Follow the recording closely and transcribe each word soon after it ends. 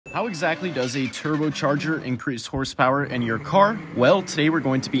How exactly does a turbocharger increase horsepower in your car? Well, today we're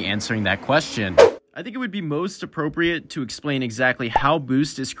going to be answering that question. I think it would be most appropriate to explain exactly how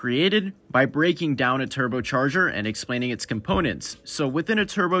boost is created by breaking down a turbocharger and explaining its components. So within a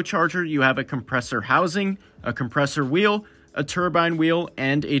turbocharger, you have a compressor housing, a compressor wheel, a turbine wheel,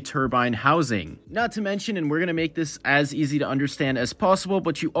 and a turbine housing. Not to mention, and we're going to make this as easy to understand as possible,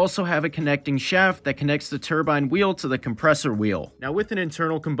 but you also have a connecting shaft that connects the turbine wheel to the compressor wheel. Now, with an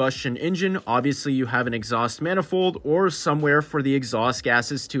internal combustion engine, obviously you have an exhaust manifold or somewhere for the exhaust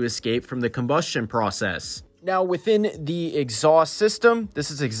gases to escape from the combustion process. Now, within the exhaust system, this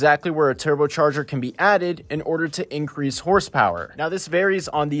is exactly where a turbocharger can be added in order to increase horsepower. Now, this varies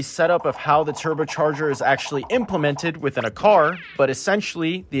on the setup of how the turbocharger is actually implemented within a car, but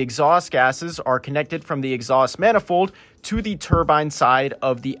essentially, the exhaust gases are connected from the exhaust manifold to the turbine side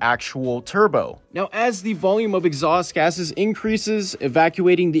of the actual turbo. Now, as the volume of exhaust gases increases,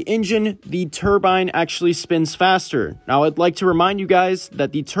 evacuating the engine, the turbine actually spins faster. Now, I'd like to remind you guys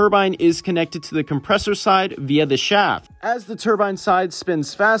that the turbine is connected to the compressor side via the shaft. As the turbine side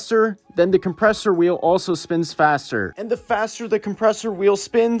spins faster, then the compressor wheel also spins faster. And the faster the compressor wheel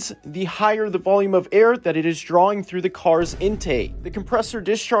spins, the higher the volume of air that it is drawing through the car's intake. The compressor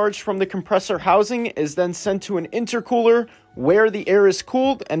discharge from the compressor housing is then sent to an intercooler where the air is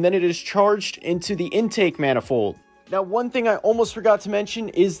cooled, and then it is charged into the intake manifold. Now, one thing I almost forgot to mention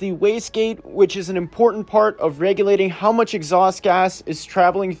is the wastegate, which is an important part of regulating how much exhaust gas is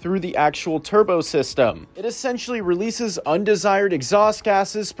traveling through the actual turbo system. It essentially releases undesired exhaust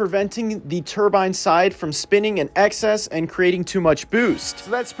gases, preventing the turbine side from spinning in excess and creating too much boost.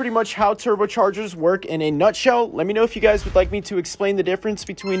 So that's pretty much how turbochargers work in a nutshell. Let me know if you guys would like me to explain the difference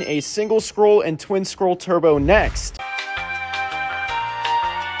between a single scroll and twin scroll turbo next.